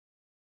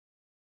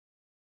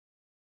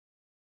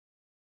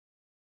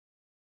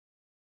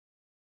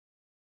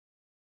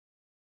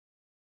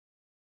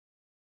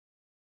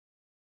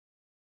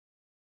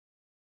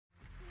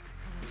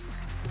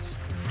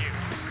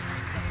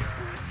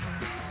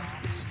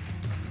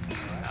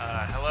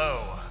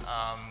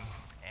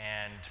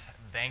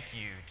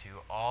you to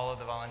all of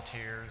the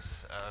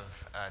volunteers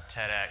of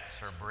TEDx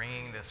for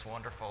bringing this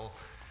wonderful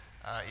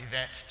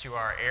event to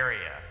our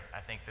area.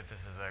 I think that this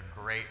is a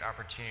great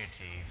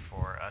opportunity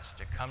for us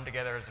to come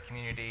together as a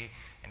community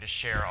and to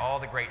share all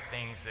the great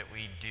things that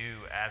we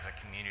do as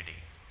a community.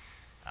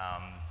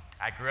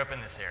 I grew up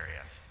in this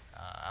area.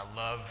 I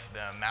love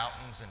the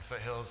mountains and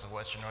foothills of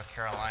Western North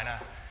Carolina.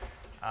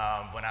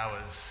 When I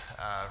was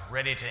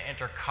ready to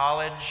enter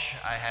college,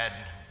 I had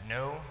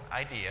no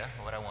idea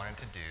what I wanted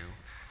to do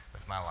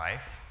with my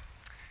life.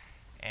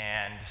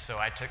 And so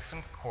I took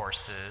some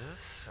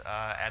courses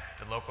at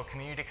the local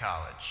community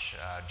college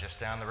just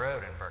down the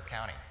road in Burke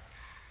County.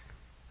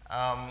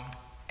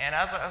 And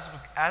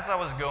as I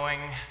was going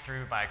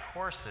through my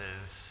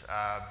courses,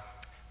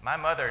 my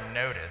mother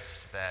noticed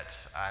that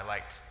I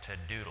liked to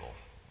doodle,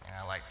 and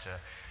I liked to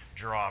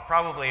draw,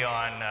 probably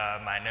on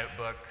my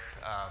notebook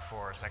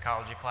for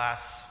psychology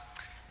class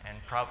and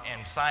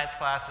science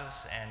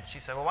classes. And she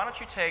said, well, why don't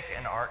you take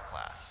an art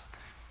class?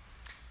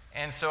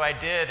 And so I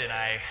did, and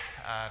I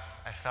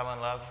fell in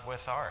love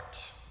with art.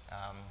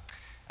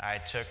 I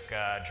took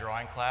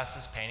drawing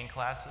classes, painting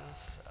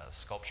classes,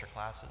 sculpture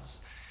classes.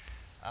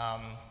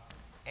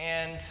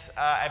 And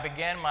I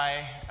began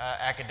my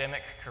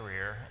academic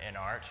career in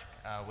art,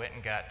 went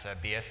and got a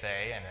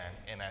BFA and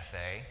an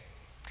MFA.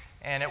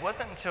 And it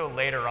wasn't until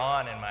later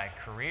on in my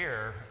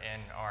career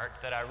in art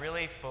that I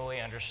really fully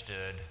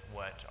understood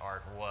what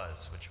art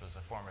was, which was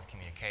a form of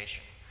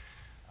communication.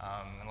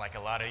 And like a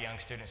lot of young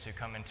students who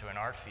come into an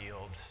art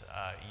field,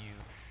 you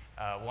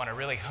want to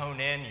really hone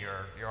in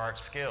your art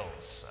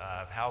skills.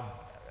 How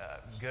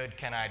good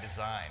can I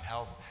design?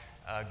 How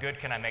good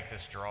can I make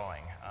this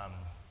drawing?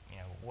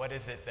 What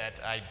is it that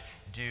I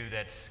do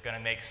that's going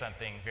to make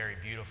something very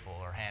beautiful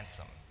or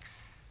handsome?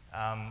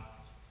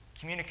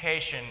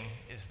 Communication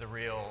is the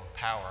real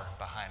power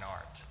behind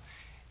art.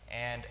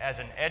 And as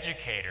an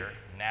educator,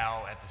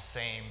 now at the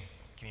same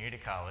community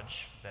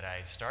college that I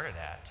started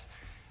at,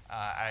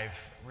 I've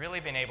really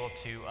been able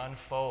to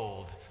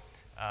unfold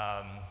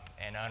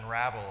and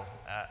unravel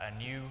a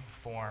new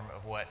form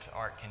of what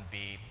art can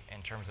be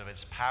in terms of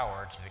its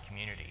power to the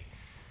community,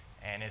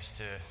 and is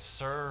to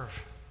serve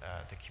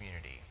the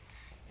community.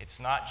 It's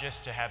not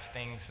just to have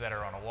things that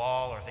are on a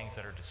wall or things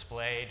that are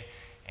displayed.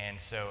 And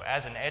so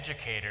as an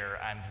educator,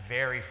 I'm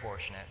very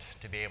fortunate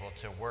to be able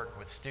to work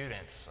with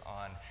students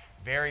on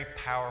very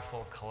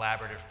powerful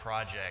collaborative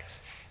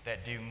projects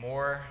that do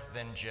more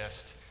than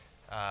just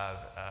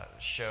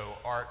show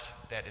art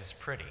that is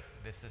pretty.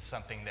 This is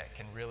something that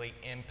can really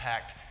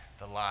impact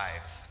the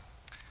lives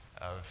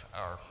of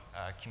our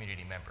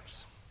community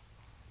members.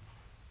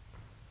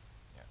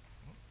 Yeah.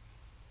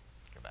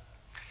 Go back.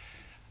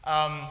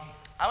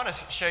 I want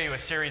to show you a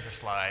series of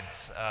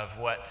slides of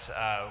what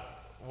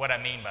I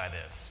mean by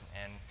this,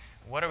 and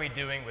what are we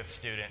doing with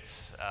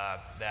students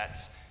that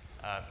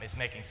is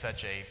making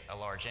such a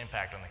large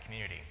impact on the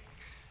community.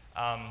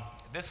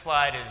 This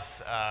slide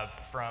is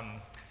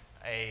from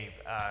a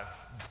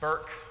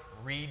Burke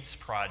Reads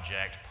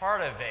project,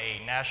 part of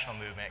a national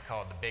movement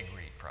called the Big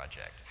Read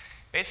Project.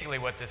 Basically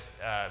what this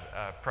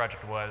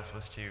project was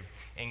to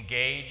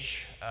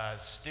engage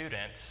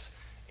students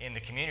in the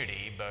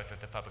community, both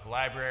at the public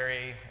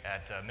library,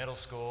 at middle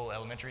school,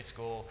 elementary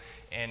school,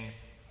 and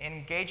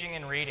engaging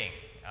in reading,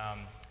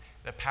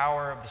 the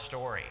power of the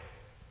story.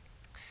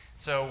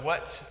 So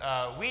what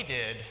we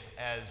did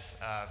as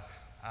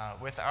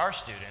with our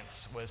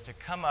students was to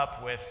come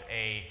up with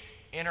an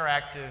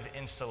interactive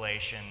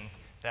installation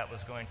that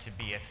was going to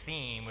be a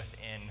theme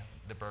within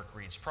the Burke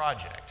Reads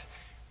project.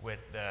 With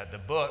the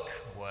book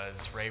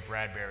was Ray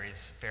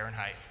Bradbury's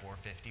Fahrenheit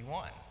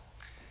 451.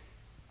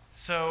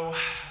 So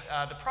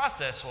the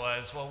process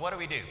was, well, what do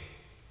we do?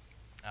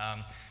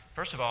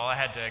 First of all, I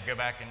had to go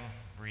back and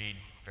read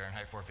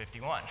Fahrenheit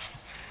 451.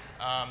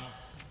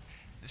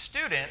 The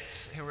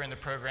students who were in the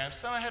program,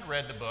 some had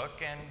read the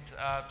book and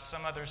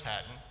some others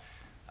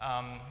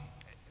hadn't.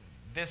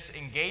 This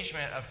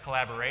engagement of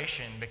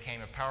collaboration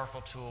became a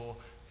powerful tool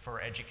for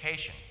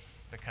education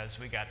because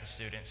we got the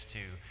students to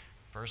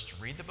first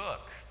read the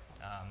book,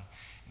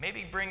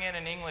 maybe bring in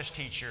an English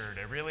teacher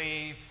to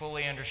really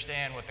fully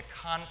understand what the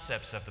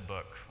concepts of the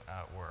book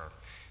were.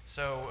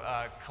 So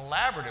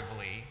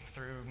collaboratively,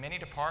 through many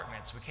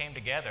departments, we came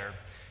together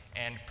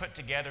and put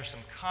together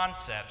some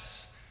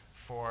concepts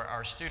for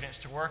our students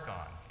to work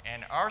on.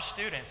 And our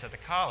students at the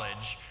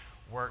college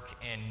work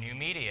in new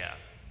media.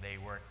 They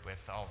work with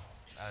all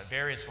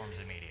various forms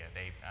of media.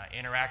 They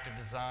interactive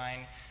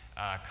design,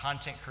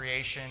 content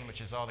creation,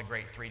 which is all the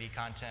great 3D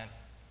content,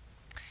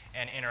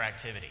 and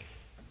interactivity.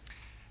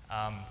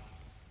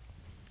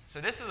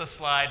 So this is a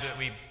slide that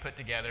we put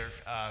together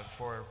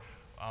for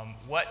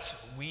what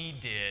we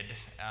did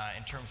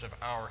in terms of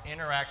our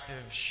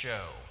interactive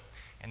show.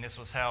 And this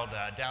was held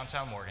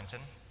downtown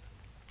Morganton.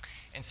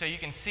 And so you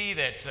can see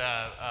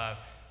that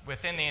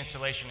within the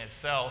installation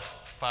itself,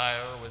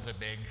 fire was a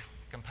big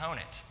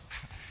component.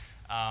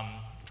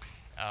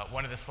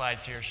 One of the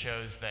slides here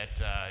shows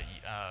that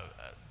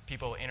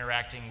people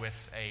interacting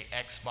with a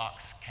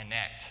Xbox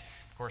Kinect.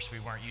 Of course, we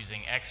weren't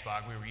using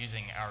Xbox, we were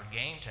using our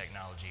game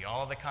technology.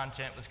 All of the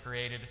content was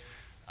created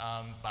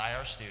by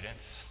our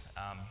students.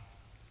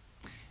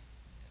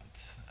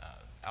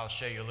 I'll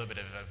show you a little bit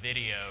of a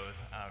video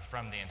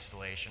from the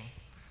installation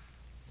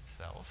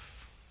itself.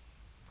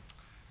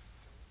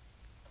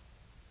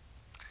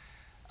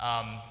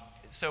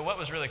 So what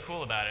was really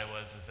cool about it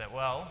is that,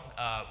 well,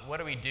 what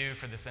do we do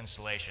for this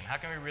installation? How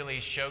can we really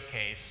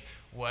showcase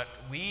what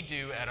we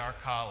do at our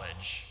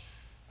college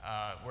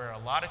where a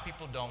lot of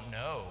people don't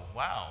know,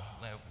 wow,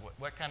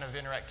 what kind of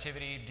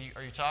interactivity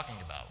are you talking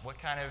about? What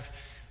kind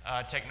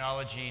of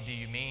technology do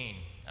you mean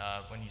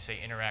when you say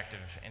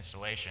interactive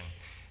installation?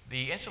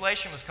 The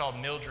installation was called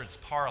Mildred's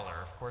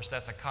Parlor. Of course,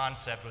 that's a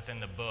concept within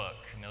the book.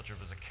 Mildred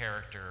was a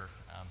character.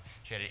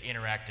 She had an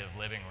interactive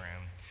living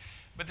room.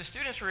 But the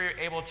students were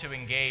able to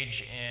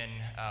engage in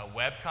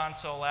web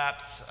console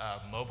apps,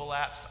 mobile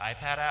apps,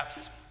 iPad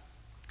apps,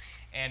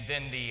 and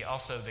then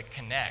also the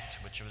Connect,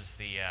 which was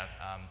the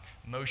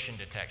motion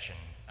detection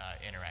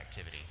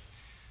interactivity.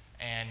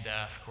 And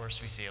of course,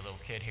 we see a little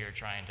kid here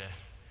trying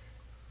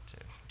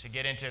to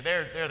get into,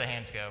 there the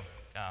hands go.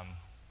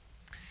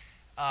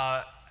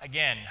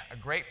 Again, a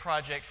great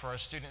project for our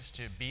students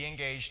to be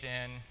engaged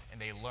in, and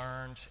they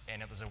learned,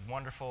 and it was a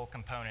wonderful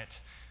component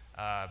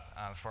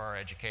for our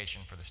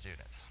education for the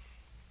students.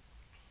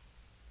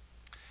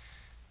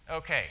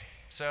 Okay,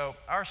 so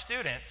our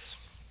students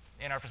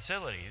in our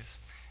facilities,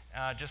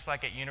 just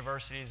like at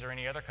universities or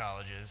any other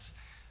colleges,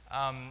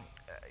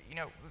 you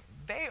know,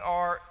 they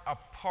are a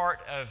part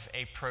of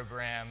a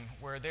program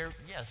where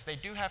yes, they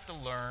do have to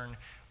learn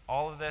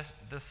all of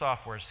the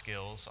software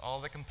skills, all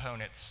the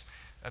components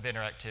of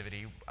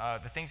interactivity,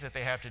 the things that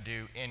they have to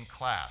do in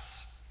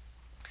class.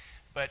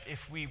 But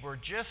if we were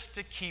just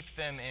to keep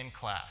them in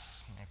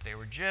class, if they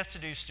were just to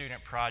do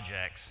student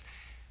projects,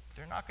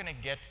 they're not going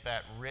to get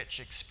that rich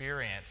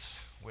experience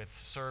with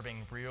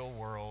serving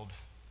real-world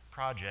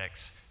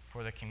projects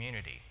for the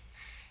community.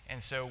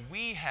 And so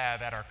we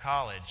have at our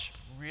college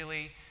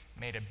really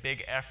made a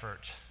big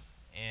effort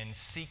in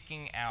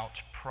seeking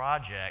out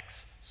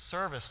projects,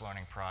 service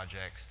learning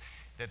projects,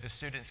 that the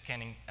students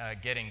can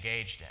get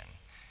engaged in,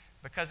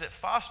 because it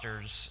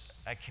fosters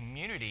a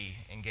community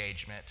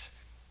engagement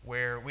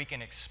where we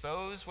can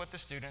expose what the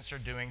students are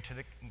doing to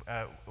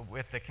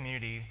with the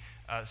community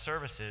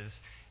services,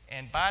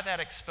 and by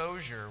that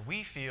exposure,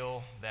 we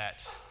feel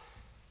that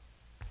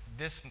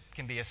this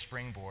can be a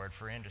springboard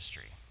for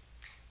industry.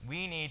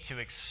 We need to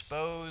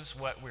expose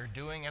what we're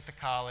doing at the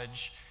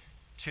college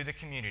to the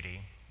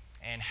community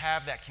and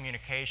have that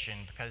communication,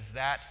 because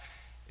that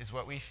is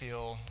what we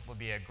feel will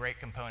be a great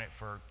component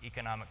for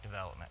economic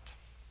development.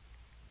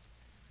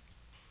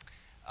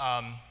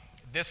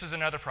 This is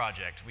another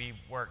project. We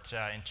worked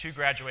in 2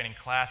 graduating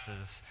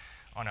classes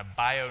on a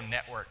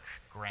bio-network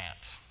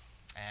grant.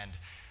 And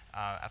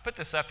I put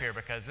this up here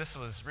because this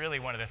was really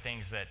one of the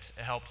things that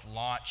helped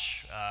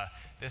launch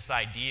this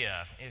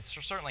idea. It's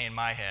certainly in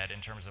my head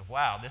in terms of,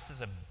 wow, this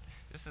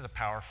is a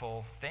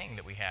powerful thing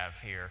that we have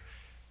here.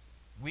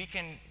 We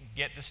can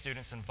get the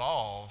students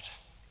involved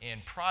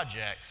in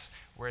projects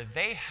where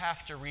they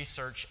have to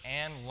research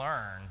and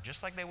learn,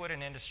 just like they would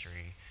in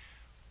industry.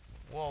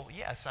 Well,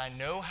 yes, I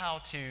know how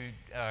to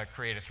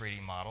create a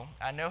 3D model.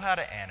 I know how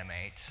to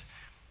animate.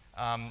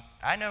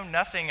 I know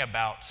nothing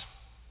about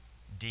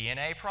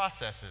DNA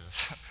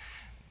processes.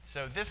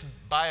 So this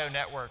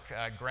bio-network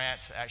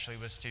grant actually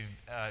was to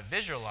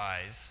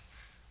visualize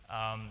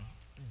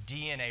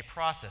DNA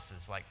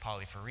processes like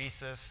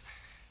polyphoresis.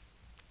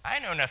 I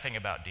know nothing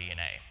about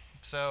DNA.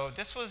 So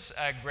this was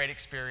a great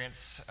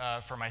experience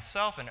for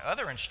myself and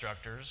other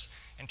instructors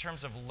in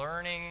terms of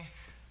learning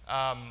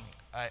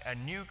a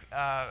new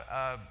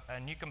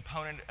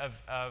component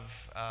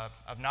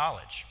of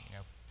knowledge. You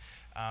know,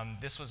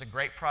 this was a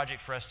great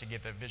project for us to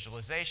give a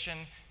visualization,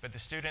 but the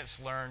students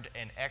learned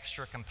an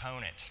extra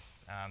component.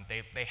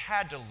 They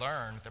had to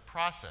learn the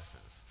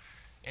processes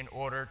in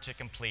order to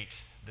complete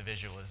the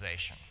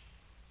visualization.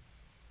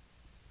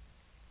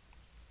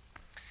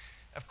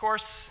 Of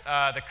course,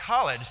 the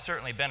college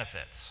certainly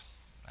benefits.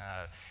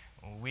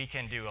 We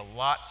can do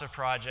lots of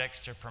projects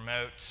to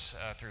promote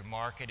through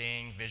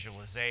marketing,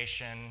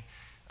 visualization,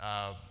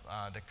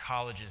 the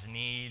college's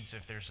needs.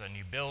 If there's a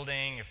new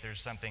building, if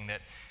there's something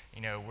that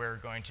we're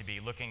going to be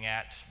looking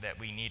at that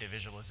we need a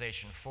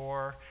visualization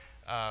for,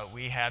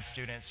 we have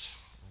students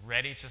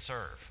ready to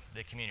serve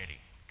the community,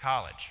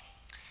 college.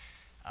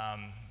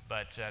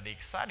 But the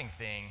exciting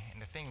thing,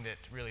 and the thing that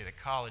really the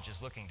college is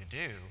looking to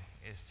do,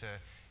 is to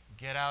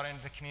get out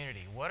into the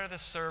community. What are the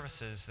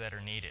services that are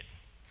needed?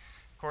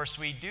 Of course,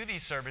 we do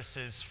these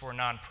services for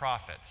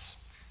nonprofits.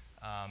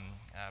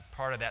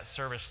 Part of that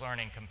service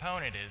learning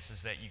component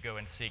is that you go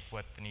and seek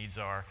what the needs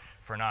are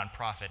for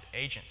nonprofit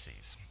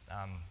agencies.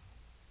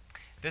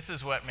 This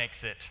is what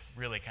makes it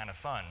really kind of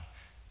fun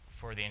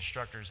for the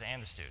instructors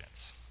and the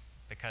students,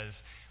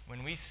 because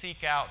when we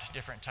seek out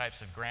different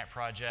types of grant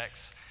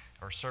projects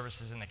or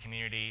services in the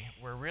community,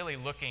 we're really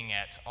looking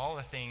at all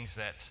the things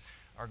that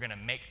are going to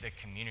make the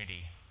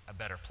community a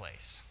better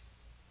place.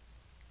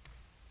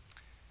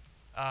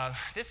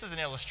 This is an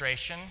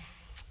illustration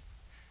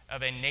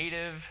of a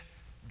native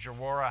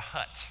Jawara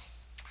hut.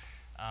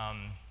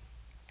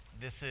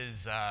 This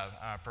is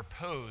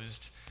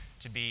proposed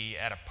to be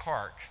at a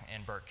park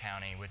in Burke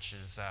County, which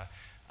is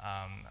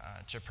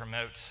to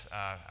promote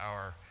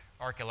our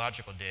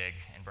archaeological dig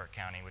in Burke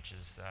County, which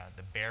is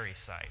the Berry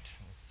site,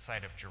 the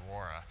site of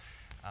Jawara.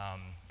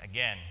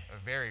 Again,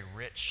 a very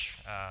rich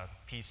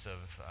piece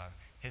of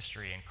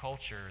history and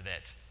culture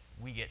that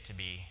we get to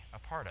be a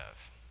part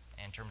of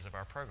in terms of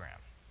our program.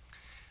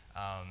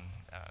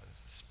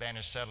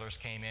 Spanish settlers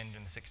came in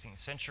the 16th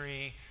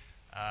century,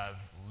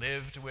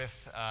 lived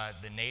with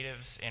the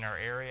natives in our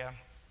area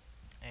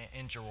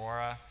in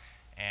Jawara,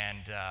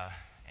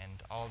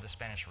 and all of the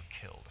Spanish were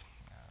killed.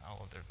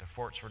 All of the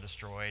forts were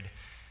destroyed.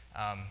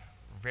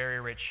 Very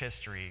rich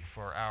history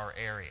for our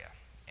area,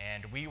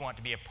 and we want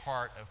to be a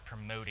part of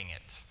promoting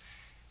it.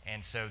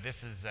 And so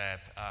this is a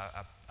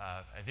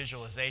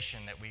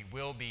visualization that we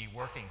will be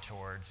working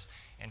towards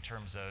in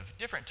terms of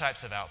different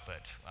types of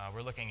output.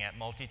 We're looking at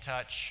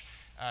multi-touch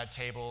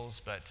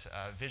tables, but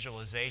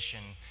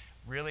visualization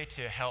really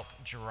to help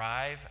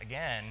drive,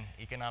 again,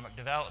 economic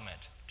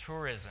development,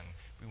 tourism.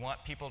 We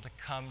want people to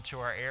come to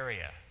our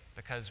area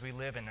because we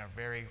live in a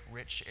very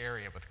rich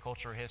area with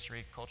cultural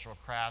history, cultural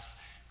crafts,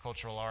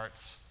 cultural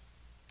arts,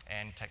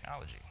 and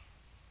technology.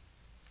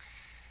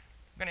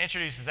 I'm going to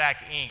introduce Zach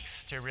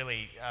Inks to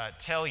really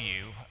tell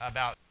you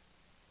about.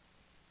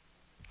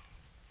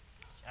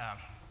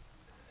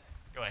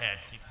 Go ahead,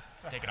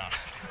 take it on.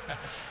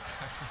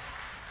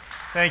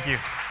 Thank you.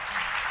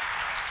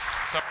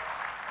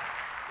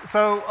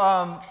 So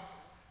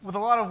with a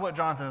lot of what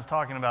Jonathan is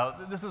talking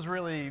about, this is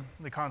really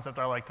the concept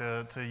I like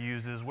to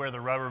use is where the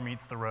rubber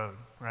meets the road,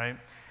 right?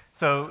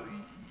 So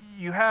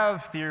you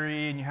have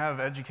theory and you have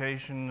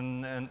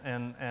education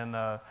and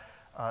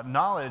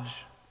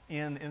knowledge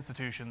in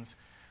institutions,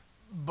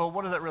 but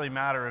what does that really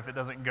matter if it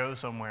doesn't go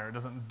somewhere, it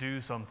doesn't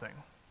do something,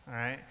 all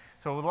right?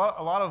 So a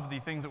lot of the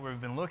things that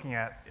we've been looking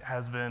at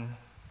has been,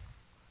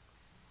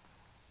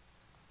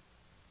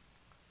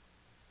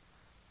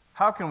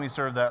 how can we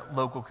serve that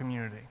local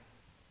community?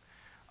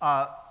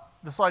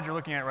 The slide you're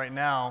looking at right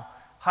now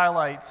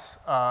highlights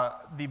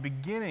the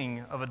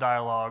beginning of a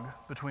dialogue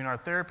between our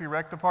therapy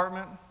rec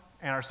department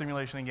and our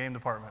simulation and game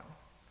department.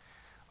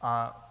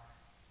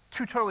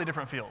 Two totally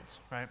different fields,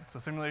 right? So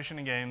simulation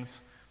and games,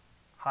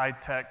 high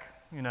tech,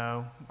 you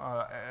know,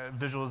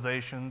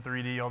 visualization,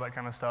 3D, all that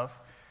kind of stuff.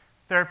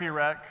 Therapy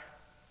rec,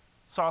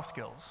 soft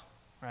skills,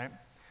 right?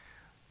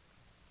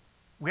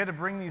 We had to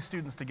bring these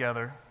students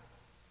together,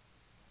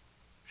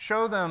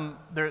 show them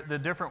the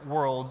different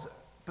worlds,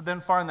 but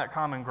then find that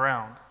common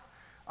ground.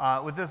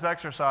 With this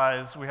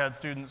exercise, we had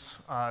students,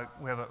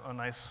 we have a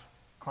nice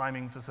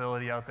climbing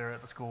facility out there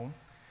at the school,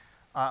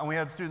 and we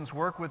had students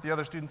work with the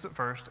other students at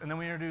first, and then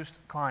we introduced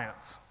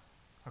clients,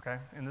 okay?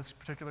 In this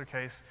particular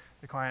case,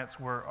 the clients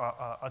were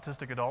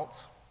autistic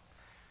adults.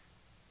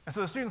 And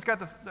so the students got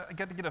to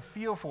get a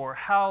feel for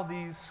how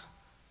these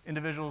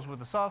individuals with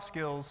the soft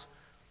skills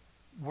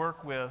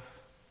work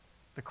with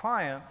the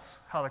clients,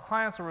 how the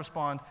clients will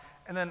respond,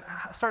 and then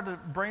start to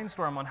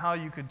brainstorm on how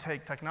you could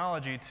take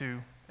technology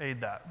to aid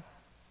that.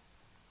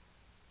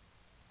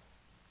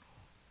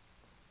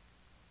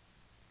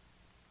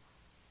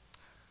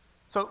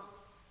 So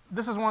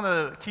this is one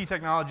of the key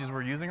technologies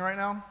we're using right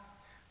now.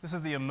 This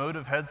is the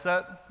emotive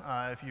headset.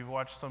 If you've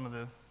watched some of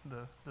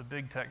the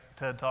big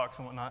TED Talks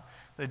and whatnot,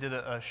 they did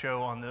a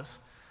show on this.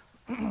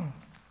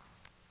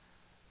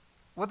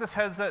 What this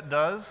headset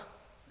does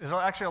is it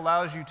actually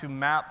allows you to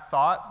map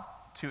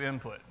thought to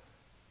input,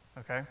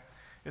 okay?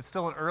 It's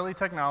still an early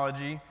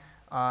technology,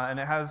 and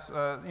it has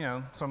you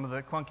know, some of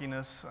the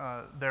clunkiness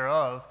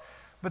thereof,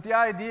 but the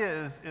idea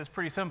is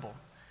pretty simple.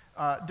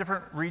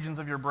 Different regions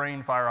of your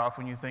brain fire off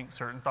when you think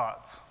certain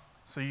thoughts.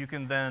 So you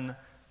can then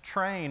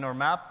train or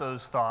map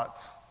those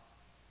thoughts,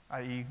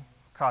 i.e.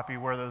 copy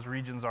where those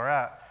regions are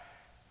at,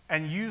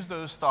 and use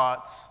those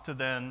thoughts to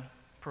then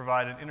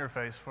provide an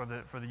interface for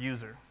the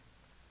user.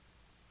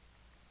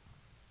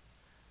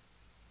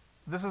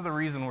 This is the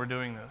reason we're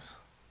doing this.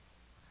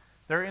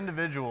 There are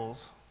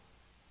individuals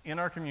in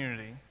our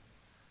community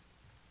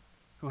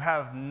who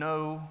have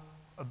no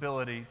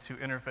ability to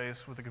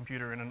interface with a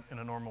computer in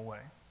a normal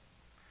way.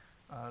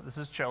 This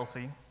is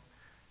Chelsea.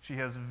 She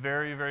has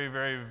very, very,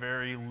 very,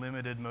 very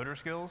limited motor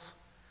skills,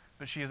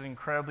 but she is an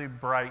incredibly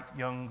bright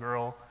young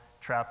girl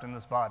trapped in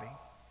this body.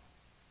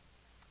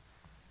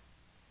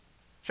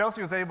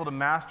 Chelsea was able to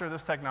master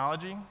this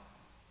technology,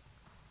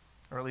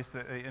 or at least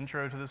the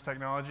intro to this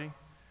technology,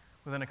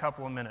 within a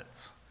couple of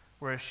minutes,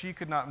 whereas she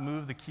could not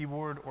move the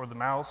keyboard or the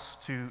mouse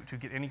to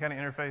get any kind of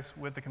interface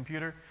with the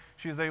computer.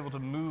 She was able to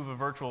move a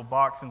virtual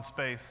box in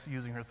space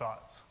using her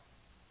thoughts.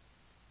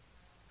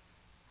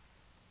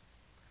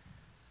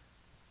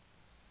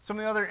 Some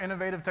of the other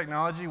innovative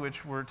technology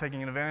which we're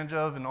taking advantage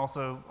of, and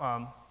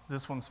also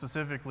this one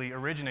specifically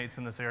originates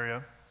in this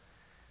area,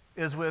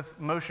 is with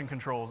motion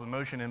controls and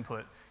motion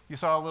input. You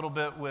saw a little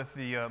bit with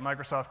the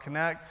Microsoft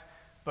Kinect,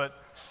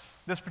 but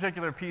this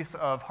particular piece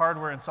of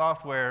hardware and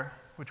software,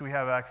 which we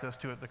have access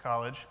to at the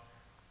college,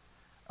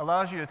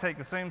 allows you to take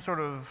the same sort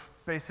of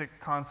basic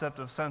concept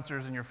of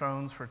sensors in your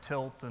phones for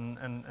tilt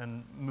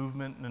and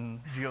movement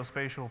and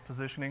geospatial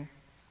positioning,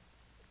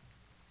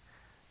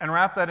 and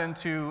wrap that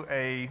into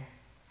a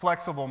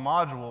flexible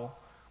module,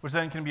 which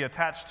then can be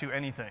attached to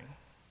anything.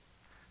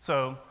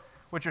 So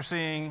what you're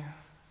seeing,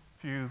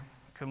 if you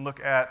can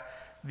look at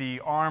the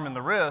arm and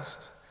the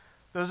wrist,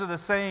 those are the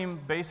same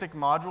basic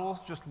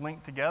modules, just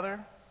linked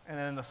together. And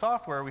then in the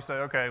software, we say,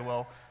 okay,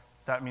 well,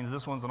 that means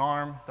this one's an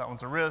arm, that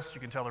one's a wrist.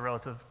 You can tell the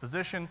relative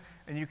position,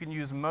 and you can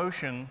use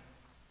motion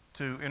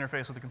to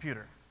interface with the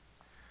computer.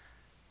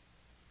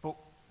 But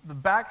the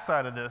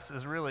backside of this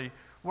is really,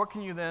 what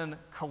can you then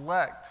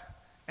collect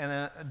and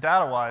then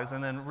data-wise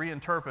and then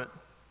reinterpret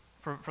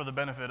for the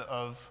benefit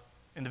of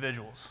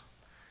individuals?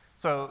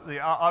 So the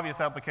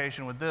obvious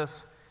application with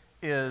this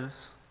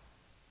is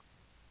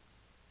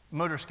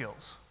motor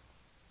skills.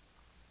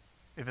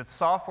 If it's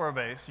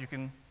software-based, you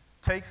can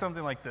take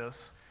something like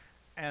this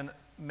and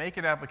make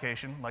an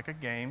application, like a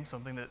game,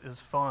 something that is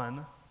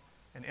fun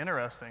and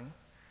interesting,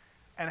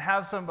 and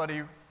have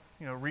somebody,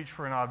 reach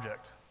for an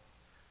object.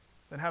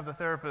 Then have the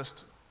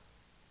therapist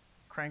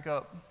crank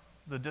up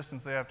the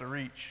distance they have to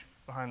reach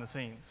behind the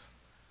scenes.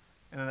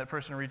 And then that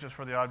person reaches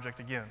for the object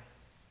again.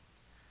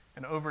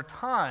 And over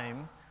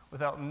time,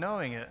 without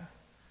knowing it,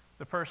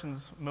 the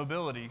person's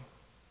mobility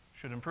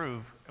should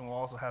improve, and we'll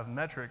also have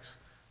metrics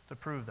to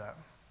prove that.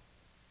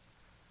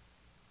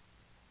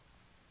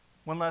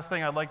 One last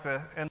thing I'd like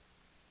to end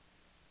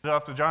it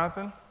off to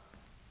Jonathan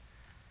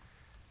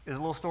is a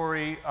little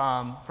story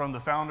from the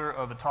founder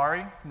of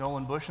Atari,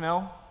 Nolan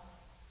Bushnell.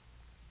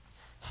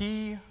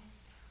 He, in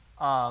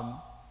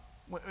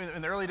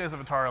the early days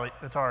of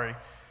Atari,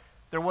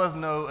 there was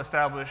no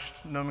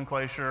established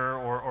nomenclature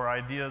or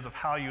ideas of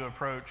how you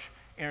approach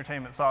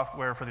entertainment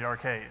software for the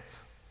arcades.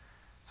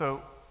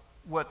 So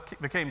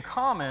what became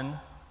common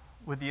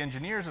with the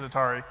engineers at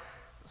Atari,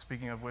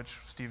 speaking of which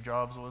Steve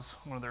Jobs was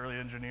one of the early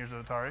engineers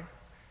at Atari,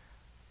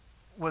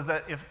 was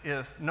that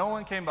if no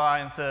one came by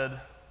and said,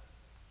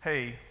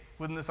 hey,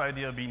 wouldn't this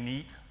idea be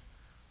neat?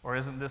 Or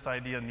isn't this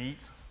idea neat?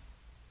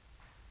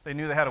 They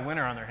knew they had a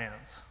winner on their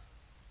hands.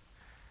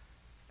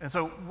 And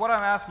so what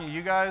I'm asking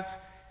you guys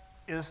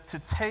is to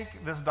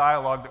take this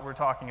dialogue that we're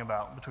talking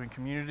about between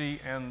community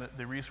and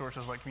the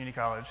resources like community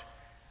college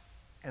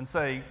and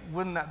say,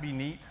 wouldn't that be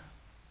neat?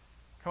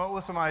 Come up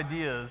with some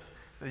ideas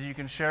that you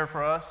can share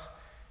for us.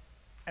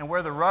 And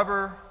where the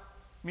rubber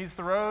meets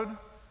the road,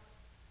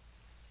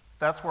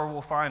 that's where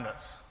we'll find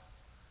us.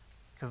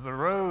 Because the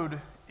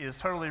road is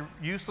totally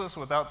useless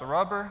without the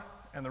rubber,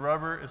 and the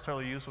rubber is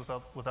totally useless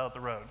without the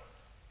road.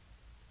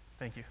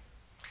 Thank you.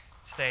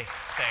 Stay.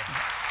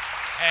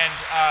 And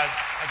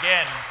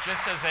again,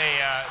 just as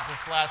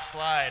this last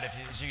slide,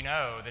 as you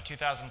know, the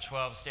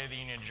 2012 State of the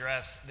Union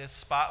Address,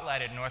 this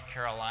spotlighted North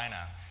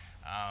Carolina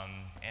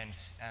and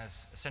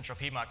as Central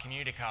Piedmont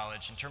Community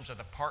College in terms of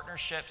the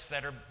partnerships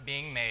that are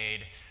being made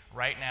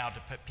right now to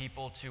put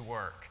people to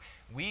work.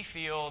 We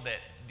feel that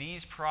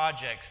these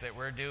projects that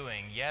we're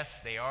doing,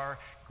 yes, they are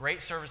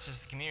great services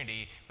to the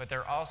community, but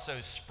they're also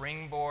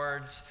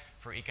springboards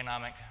for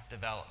economic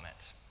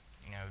development.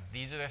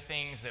 These are the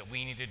things that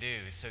we need to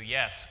do. So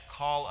yes,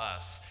 call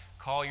us,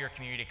 call your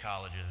community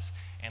colleges,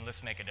 and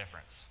let's make a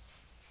difference.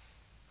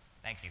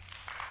 Thank you.